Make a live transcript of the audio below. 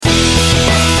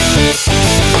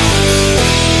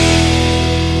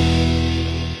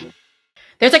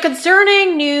There's a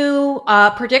concerning new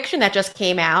prediction that just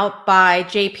came out by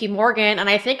JP Morgan, and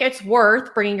I think it's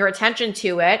worth bringing your attention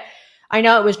to it. I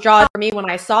know it was jaw for me when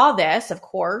I saw this, of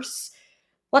course.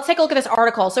 Let's take a look at this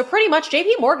article. So pretty much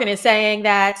JP Morgan is saying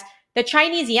that the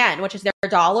Chinese yuan, which is their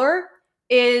dollar,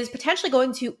 is potentially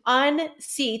going to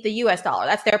unseat the US dollar.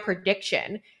 That's their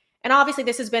prediction. And obviously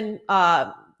this has been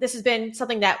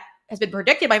something that has been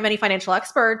predicted by many financial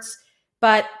experts.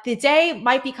 But the day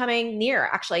might be coming near,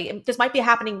 actually. This might be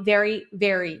happening very,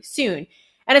 very soon.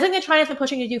 And I think that China's been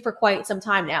pushing to do for quite some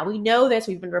time now. We know this.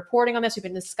 We've been reporting on this. We've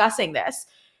been discussing this.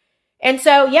 And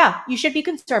so, yeah, you should be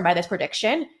concerned by this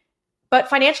prediction. But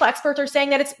financial experts are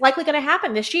saying that it's likely going to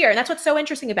happen this year. And that's what's so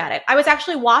interesting about it. I was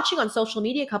actually watching on social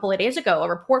media a couple of days ago a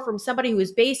report from somebody who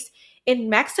was based in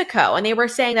Mexico. And they were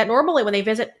saying that normally when they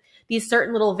visit these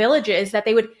certain little villages that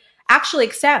they would actually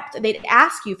accept, they'd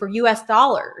ask you for US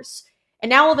dollars. And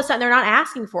now all of a sudden, they're not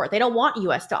asking for it. They don't want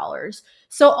US dollars.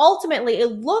 So ultimately, it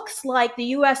looks like the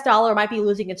US dollar might be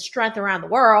losing its strength around the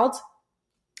world.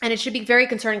 And it should be very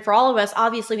concerning for all of us.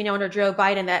 Obviously, we know under Joe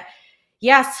Biden that,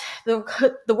 yes, the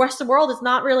rest of the world is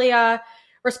not really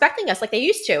respecting us like they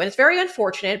used to. And it's very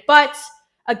unfortunate. But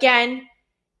again,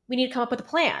 we need to come up with a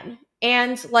plan.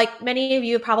 And like many of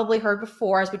you have probably heard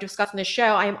before, as we discussed in the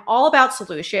show, I am all about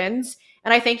solutions.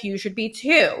 And I think you should be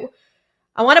too.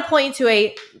 I want to point you to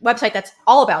a website that's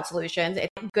all about solutions. It's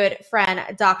good friend,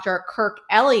 Dr. Kirk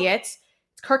Elliott. It's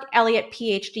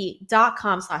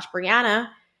kirkelliottphd.com/Brianna.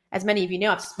 As many of you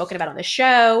know, I've spoken about on the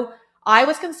show. I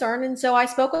was concerned, and so I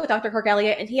spoke with Dr. Kirk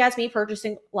Elliott, and he has me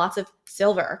purchasing lots of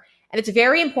silver. And it's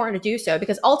very important to do so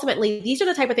because ultimately, these are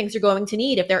the type of things you're going to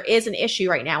need if there is an issue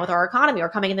right now with our economy or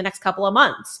coming in the next couple of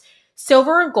months.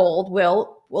 Silver and gold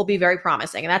will be very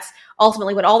promising. And that's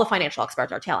ultimately what all the financial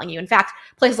experts are telling you. In fact,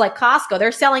 places like Costco,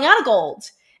 they're selling out of gold.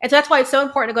 And so that's why it's so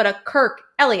important to go to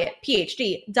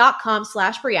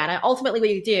kirkelliottphd.com/Brianna. Ultimately, what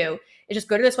you do is just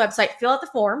go to this website, fill out the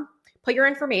form, put your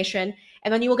information,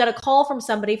 and then you will get a call from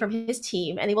somebody from his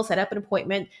team, and they will set up an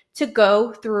appointment to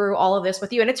go through all of this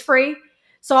with you. And it's free.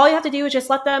 So all you have to do is just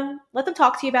let them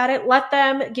talk to you about it. Let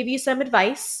them give you some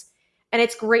advice. And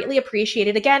it's greatly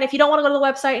appreciated. Again, if you don't want to go to the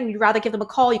website and you'd rather give them a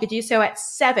call, you could do so at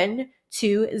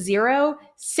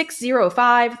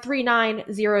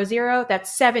 720-605-3900.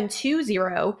 That's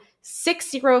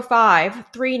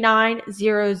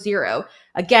 720-605-3900.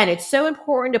 Again, it's so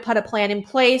important to put a plan in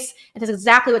place. And that's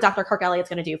exactly what Dr. Kirk Elliott's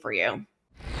going to do for you.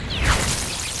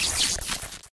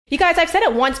 You guys, I've said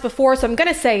it once before, so I'm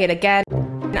going to say it again.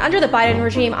 Under the Biden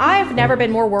regime, I've never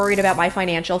been more worried about my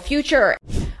financial future.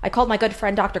 I called my good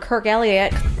friend Dr. Kirk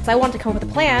Elliott because I wanted to come up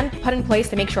with a plan put in place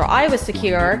to make sure I was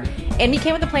secure, and he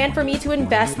came with a plan for me to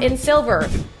invest in silver.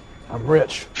 I'm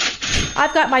rich.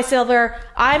 I've got my silver.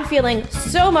 I'm feeling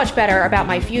so much better about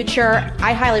my future.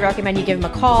 I highly recommend you give him a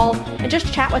call and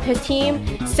just chat with his team,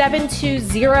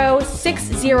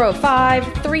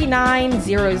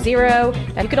 720-605-3900.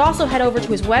 And you could also head over to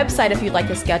his website if you'd like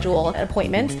to schedule an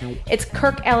appointment. It's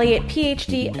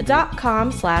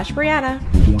kirkelliottphd.com/Brianna.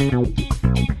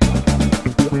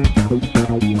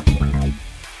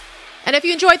 And if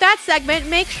you enjoyed that segment,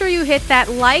 make sure you hit that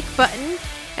like button.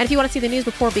 And if you want to see the news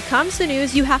before it becomes the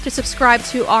news, you have to subscribe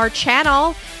to our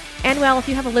channel. And well, if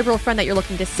you have a liberal friend that you're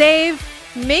looking to save,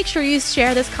 make sure you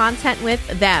share this content with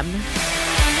them.